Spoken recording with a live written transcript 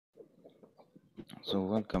So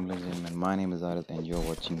welcome ladies and gentlemen, my name is Arith and you're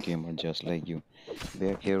watching Gamer Just Like You.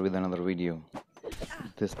 Back here with another video.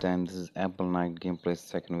 This time this is Apple Night Gameplay's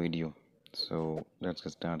second video. So let's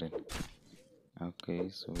get started. Okay,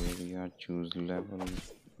 so here we are, choose level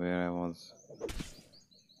where I was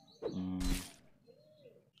in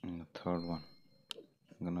the third one.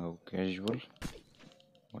 I'm gonna go casual.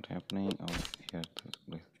 What happening? Oh, here this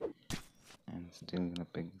place. And still gonna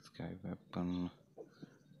pick this guy weapon.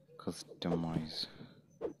 Customize.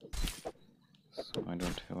 So I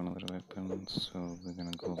don't have another weapon, so we're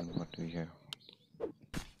gonna go with what we have.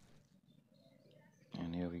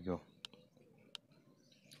 And here we go.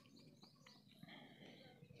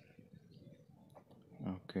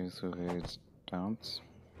 Okay, so here it starts.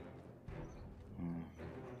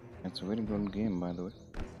 It's a very good game, by the way.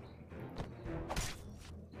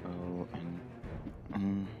 Oh,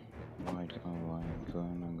 and right. Oh, I'm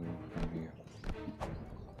gonna go from here.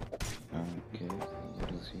 Okay,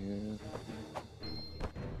 what is here?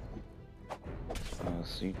 A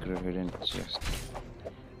secret hidden chest.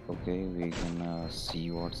 Okay, we're gonna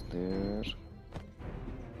see what's there.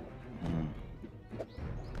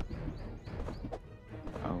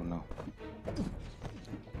 Oh no.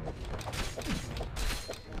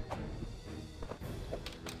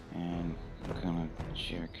 And gonna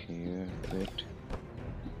check here a bit.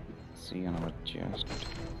 See another chest.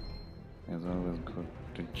 It's always good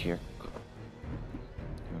to check.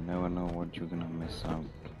 You never know what you're gonna miss out,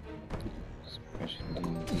 especially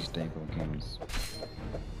in these type of games.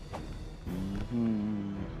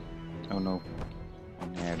 Oh no,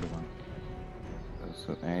 an ad one.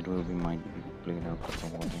 So ad will be might be played out for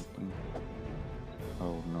what happened.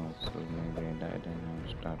 Oh no, so maybe I died and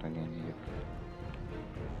I'll start again here.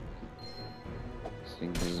 See,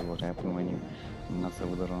 this is what happened when you mess up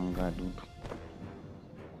with the wrong guy, dude.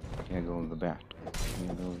 Here goes the bat.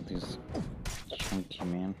 Here goes this chunky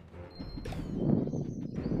man.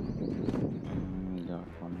 Got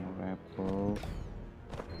one more apple.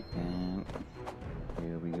 And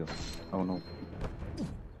here we go. Oh no.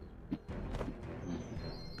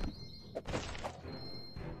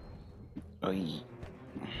 Ay.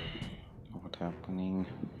 What happening?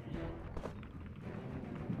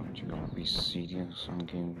 Aren't you gonna be serious on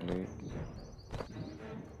gameplay?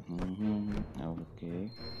 Okay.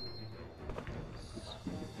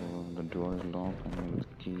 So the door is locked and the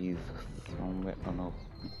key is somewhere. Oh no.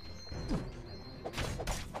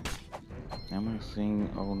 Am I saying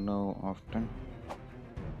oh no often?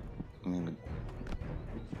 Maybe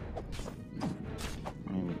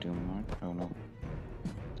too much. Oh no.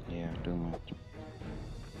 Yeah, too much.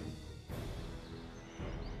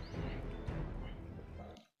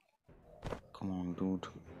 Come on, dude.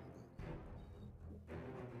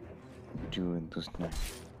 Do it this time.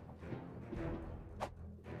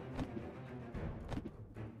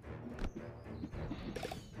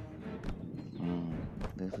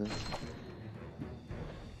 This is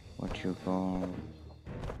what you call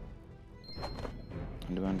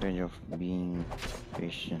advantage of being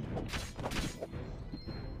patient.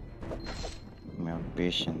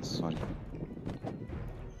 Patience, sorry.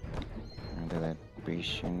 Under that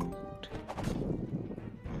patient.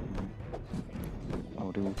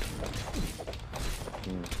 Oh dude.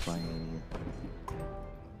 Here's my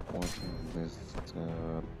what is this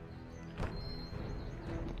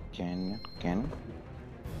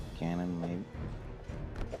cannon maybe.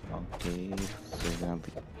 Okay, so we got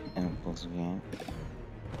the impulse again.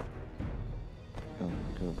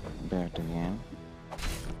 Go back again.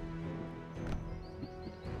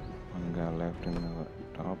 One guy left in the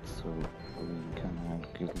top, so we can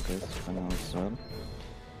kill this one also.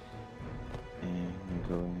 And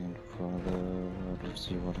go in further. Let's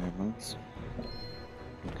see what happens.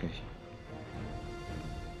 Okay.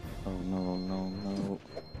 Oh no.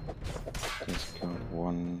 Just got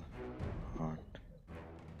one heart.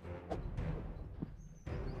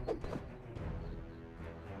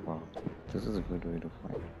 Wow, this is a good way to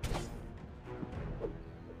fight.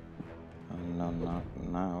 No, not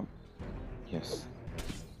now. Yes.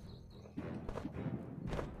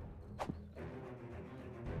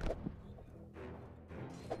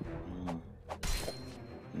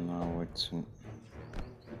 Now it's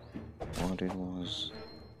what it was.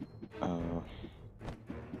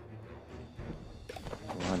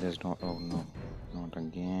 Why there's not? Oh no, not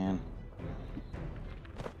again.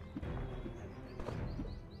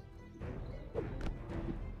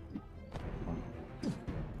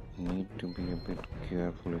 Need to be a bit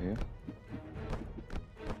careful here.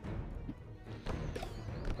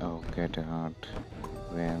 Oh, get a heart.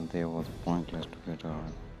 Well, there was pointless to get a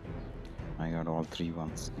heart. I got all three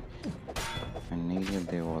ones. And neither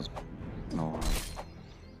there was no heart.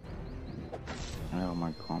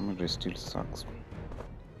 My commentary still sucks.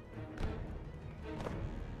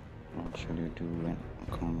 What should you do when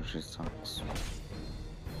commentary sucks?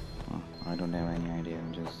 I don't have any idea.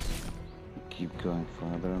 I'm just keep going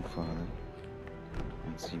further and further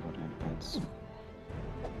and see what happens.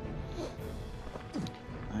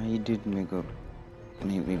 I did make a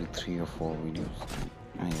maybe 3 or 4 videos.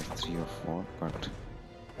 I have 3 or 4, but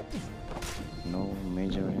no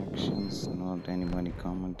major reactions, not anybody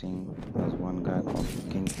commenting. There's one guy called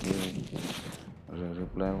King K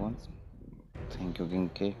reply once. Thank you, King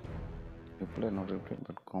K. Not reply,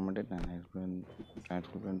 but commented, and I tried to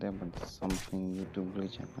reply there, but something YouTube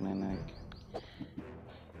glitch happened, and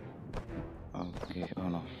okay, oh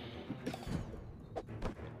no.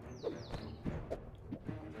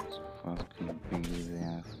 So first gonna be the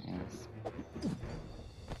ass, yes.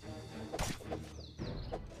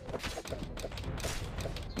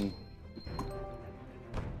 See,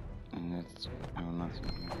 and that's I have nothing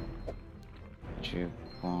here.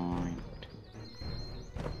 Checkpoint.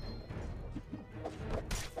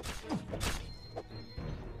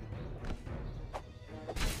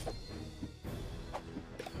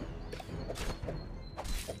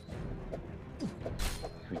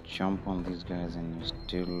 If you jump on these guys and you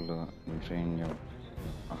still drain your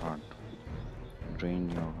heart.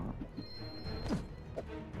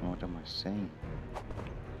 What am I saying?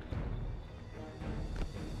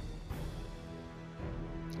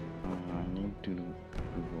 I need to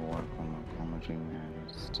work on my commentary, man.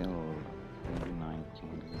 It's still really nice.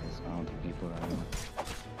 These are the people I know.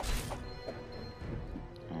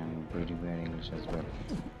 And pretty bad English as well.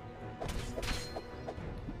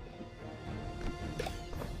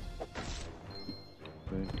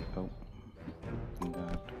 Pretty, oh,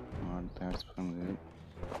 that's from good.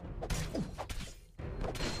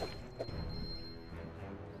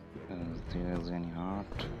 If there's any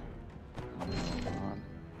heart, no heart.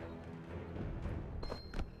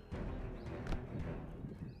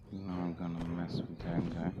 Not gonna mess with that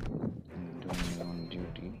guy. He's doing his own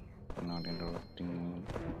duty, not interrupting me.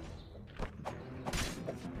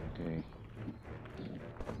 Okay.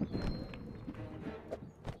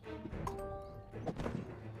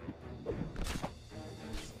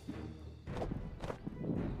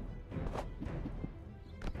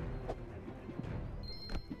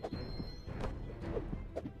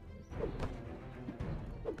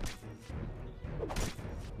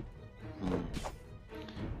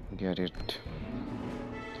 Get it.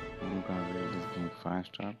 I'm gonna rate this game 5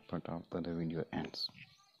 star, but after the video ends.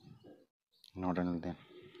 Not until then.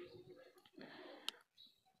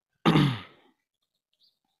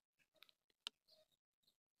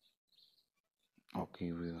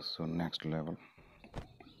 Okay, so next level.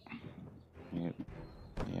 Yeah,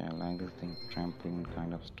 I like this thing, trampoline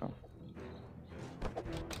kind of stuff.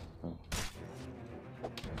 So,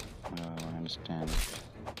 I understand.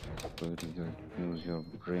 Pretty good. Use your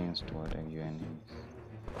brains to attack your enemies.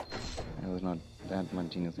 I was not that much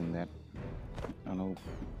genius in that. Oh no.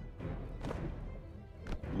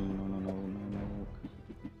 No.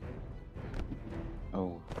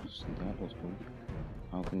 Oh, so that was good.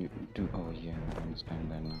 How can you do? Oh yeah, I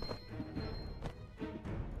understand that now.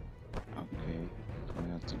 Okay, so we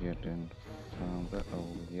have to get in from the. Oh,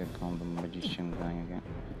 here comes the magician guy again.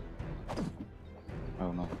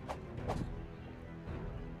 Oh no.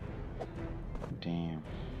 Damn.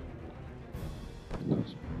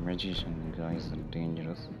 Those magician guys are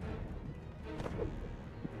dangerous.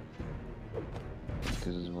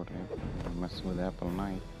 This is what I mess with Apple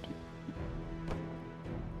Knight.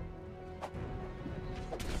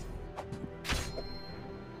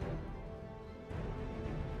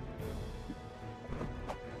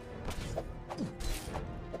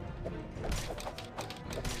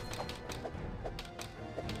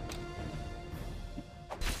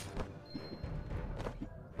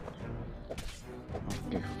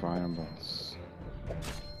 Okay, fireballs.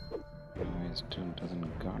 It still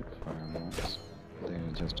doesn't got fireballs.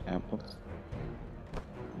 They're just apples.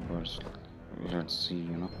 But let's see,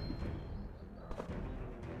 you know.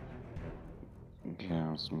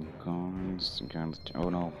 Get some guns. Oh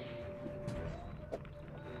no.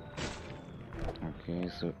 Okay,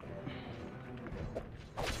 so.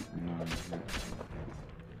 No.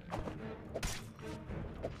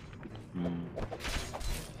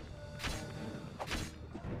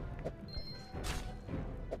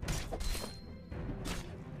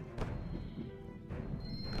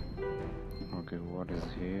 Okay, what is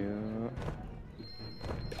here?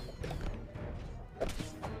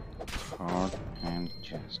 Heart and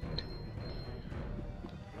chest.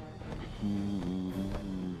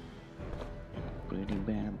 Pretty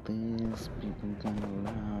bad this. People gonna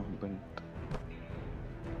laugh, but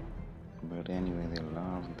But anyway, they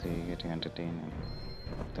laugh, they get entertained, and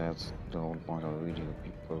that's the whole point of the video.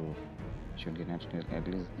 People should get entertained, at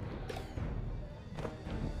least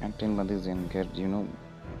entertained by this and get,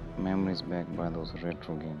 memories back by those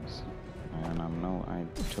retro games. And I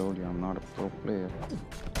told you, I'm not a pro player,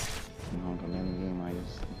 not on any game. I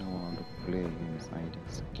just know how to play games. I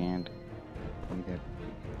just can't be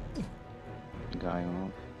that guy,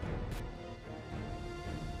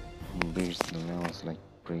 who beats the levels like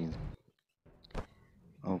crazy.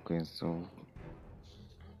 Okay, so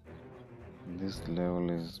this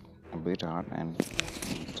level is a bit hard and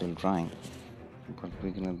still trying, but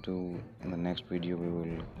we're gonna do in the next video. We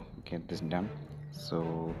will get this done.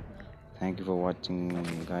 So thank you for watching,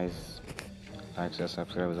 guys. Like, share,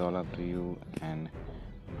 subscribe is all up to you, and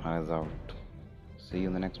eyes out. See you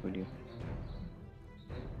in the next video.